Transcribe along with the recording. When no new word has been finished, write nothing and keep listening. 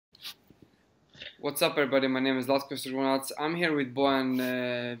What's up, everybody? My name is Latko. I'm here with Bojan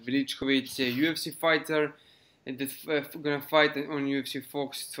Velickovic, a UFC fighter that's gonna fight on UFC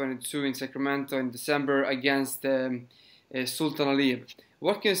Fox 22 in Sacramento in December against Sultan Aliev.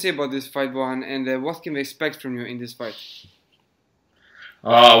 What can you say about this fight, Bojan, and what can we expect from you in this fight?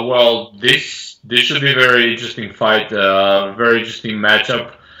 Well, this should be a very interesting fight, very interesting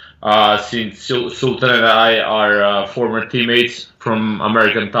matchup. Since Sultan and I are former teammates from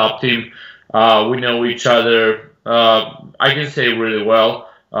American Top Team, we know each other. I can say really well.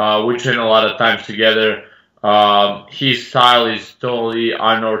 We train a lot of times together. His style is totally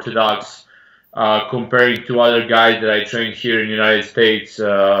unorthodox comparing to other guys that I train here in the United States.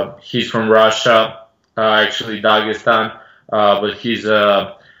 He's from Russia, actually Dagestan, but he's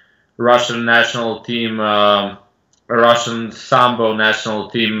a Russian national team, a Russian Sambo national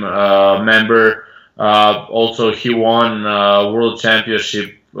team member. Also, he won World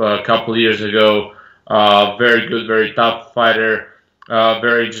Championship a couple years ago. Very good, very tough fighter.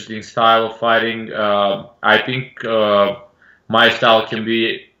 Very interesting style of fighting. I think my style can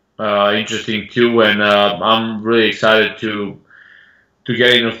be interesting too, and I'm really excited to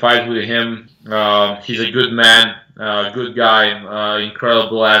get in a fight with him. He's a good man, good guy,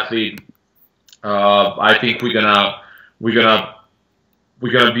 incredible athlete. I think we're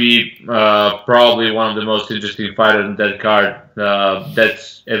gonna be probably one of the most interesting fighters in that card.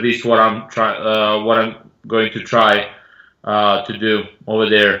 That's at least what I'm going to try to do over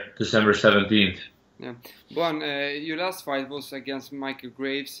there, December 17th. Yeah, Bojan, your last fight was against Michael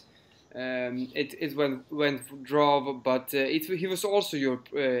Graves. It went draw, but he was also your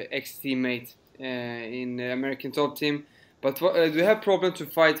ex-teammate in the American Top Team. But do you have problem to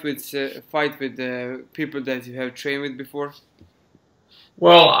fight with people that you have trained with before?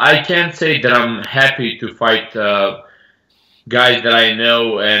 Well, I can't say that I'm happy to fight guys that I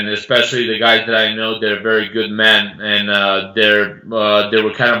know, and especially the guys that I know. They're very good men, and they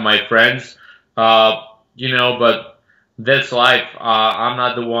were kind of my friends, But that's life. I'm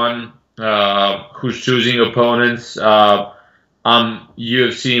not the one who's choosing opponents. I'm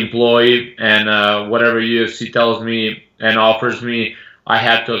UFC employee, and whatever UFC tells me and offers me, I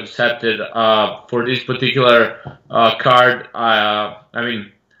have to accept it. For this particular card,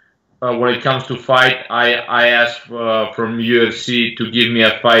 when it comes to fight, I asked from UFC to give me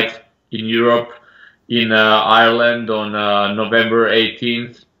a fight in Europe, in Ireland on November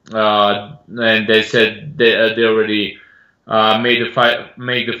 18th, and they said they already made the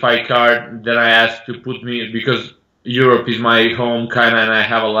fight card. Then I asked to put me, because Europe is my home kind of, and I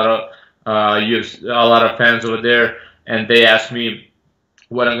have a lot of fans over there, and they asked me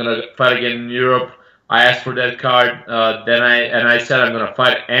when I'm gonna fight again in Europe. I asked for that card. Then I said I'm gonna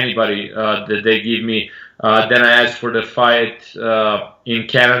fight anybody that they give me. Then I asked for the fight in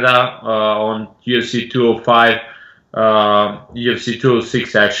Canada on UFC 205, UFC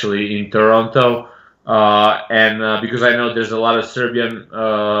 206 actually in Toronto, and because I know there's a lot of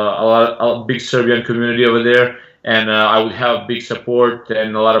a big Serbian community over there, and I would have big support,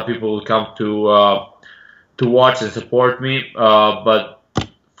 and a lot of people would come to watch and support me, but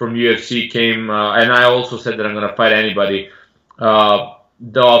from UFC came, and I also said that I'm going to fight anybody.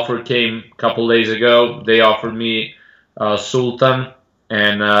 The offer came a couple days ago. They offered me Sultan,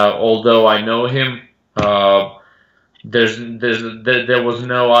 and although I know him, there was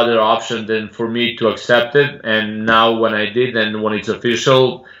no other option than for me to accept it. And now when I did, and when it's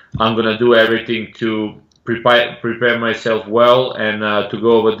official, I'm going to do everything to prepare myself well, and to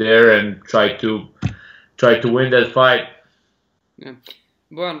go over there and try to win that fight. Yeah.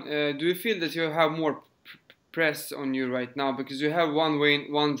 Bojan, do you feel that you have more press on you right now because you have one win,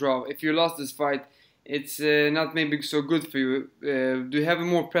 one draw? If you lost this fight, it's not maybe so good for you. Do you have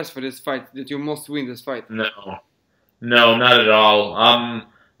more press for this fight, that you must win this fight? No, not at all. I'm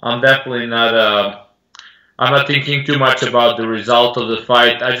definitely not. I'm not thinking too much about the result of the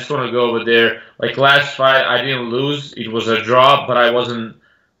fight. I just want to go over there. Like last fight, I didn't lose. It was a draw, but I wasn't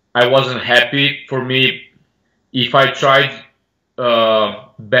happy. For me, if I tried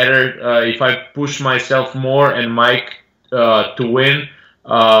better, if I push myself more and Mike to win,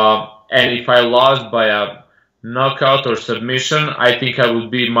 and if I lost by a knockout or submission, I think I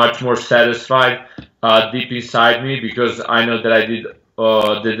would be much more satisfied deep inside me, because I know that I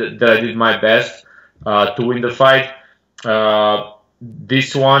did my best to win the fight.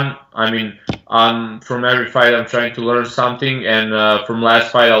 This one, from every fight I'm trying to learn something, and from last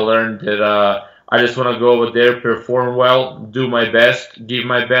fight I learned that I just want to go over there, perform well, do my best, give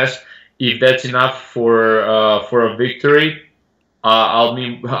my best. If that's enough for a victory, I'll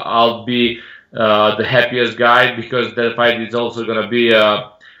be the happiest guy, because that fight is also going to be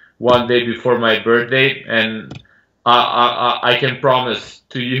one day before my birthday, and I can promise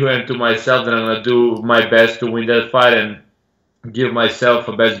to you and to myself that I'm gonna do my best to win that fight and give myself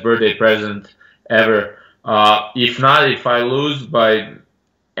a best birthday present ever. If not, if I lose by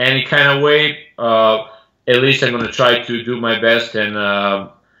any kind of way, at least I'm gonna try to do my best and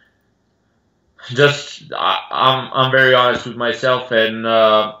I'm very honest with myself. And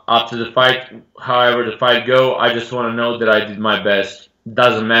after the fight, however the fight go, I just want to know that I did my best.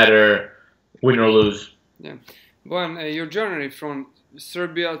 Doesn't matter win or lose. Yeah. Bojan, your journey from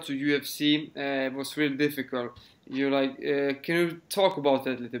Serbia to UFC was really difficult. Can you talk about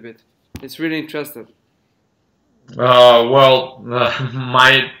that a little bit? It's really interesting.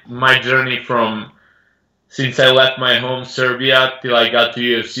 My journey from since I left my home Serbia till I got to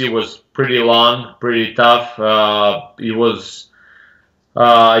UFC was pretty long, pretty tough. It was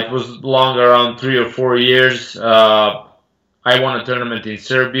long, around 3 or 4 years. I won a tournament in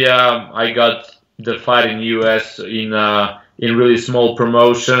Serbia. I got the fight in US in really small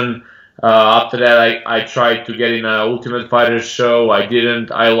promotion. After that, I tried to get in an Ultimate Fighter show. I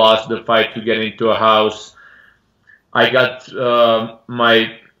didn't. I lost the fight to get into a house. I got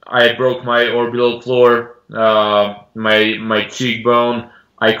I broke my orbital floor, my cheekbone.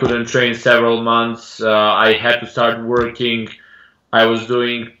 I couldn't train several months. I had to start working. I was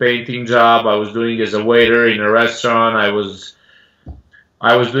doing painting job. I was doing as a waiter in a restaurant. I was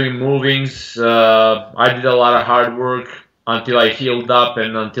doing movings. I did a lot of hard work until I healed up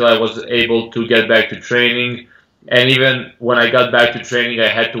and until I was able to get back to training. And even when I got back to training, I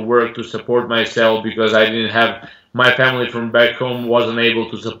had to work to support myself because I didn't have my family from back home wasn't able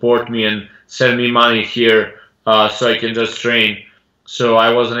to support me and send me money here so I can just train. So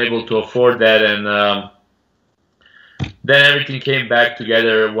I wasn't able to afford that, and then everything came back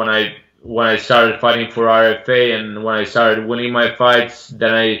together when I started fighting for RFA and when I started winning my fights.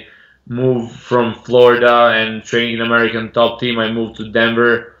 Then I moved from Florida and training in American Top Team. I moved to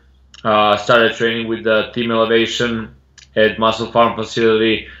Denver, started training with the Team Elevation at Muscle Farm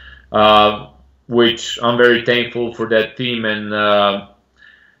facility, which I'm very thankful for that team and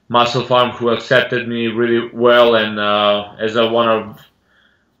Muscle Farm, who accepted me really well and as one of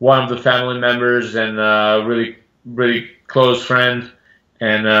the family members and really close friend.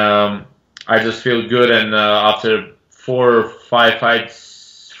 And I just feel good. And after 4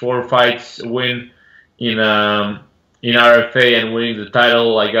 fights win in RFA and winning the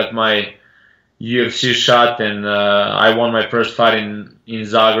title, I got my UFC shot, and I won my first fight in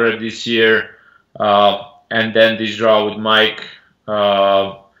Zagreb this year. And then this draw with Mike,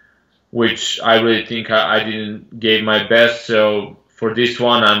 which I really think I didn't give my best. So for this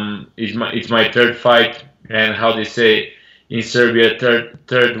one, it's my third fight, and how they say in Serbia,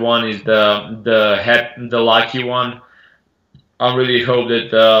 third one is the lucky one. I really hope that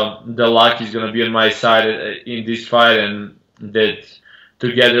the luck is gonna be on my side in this fight, and that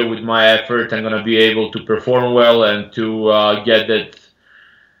together with my effort, I'm gonna be able to perform well and to get that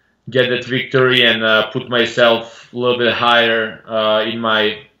victory and put myself a little bit higher in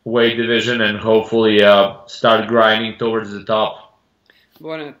my weight division and hopefully start grinding towards the top.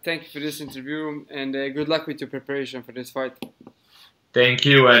 Bojan, thank you for this interview and good luck with your preparation for this fight. Thank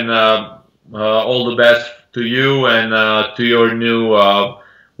you, and all the best to you and to your new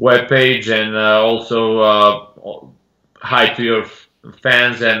webpage, and also hi to your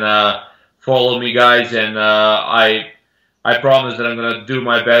fans, and follow me, guys, and I promise that I'm going to do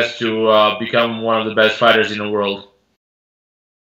my best to become one of the best fighters in the world.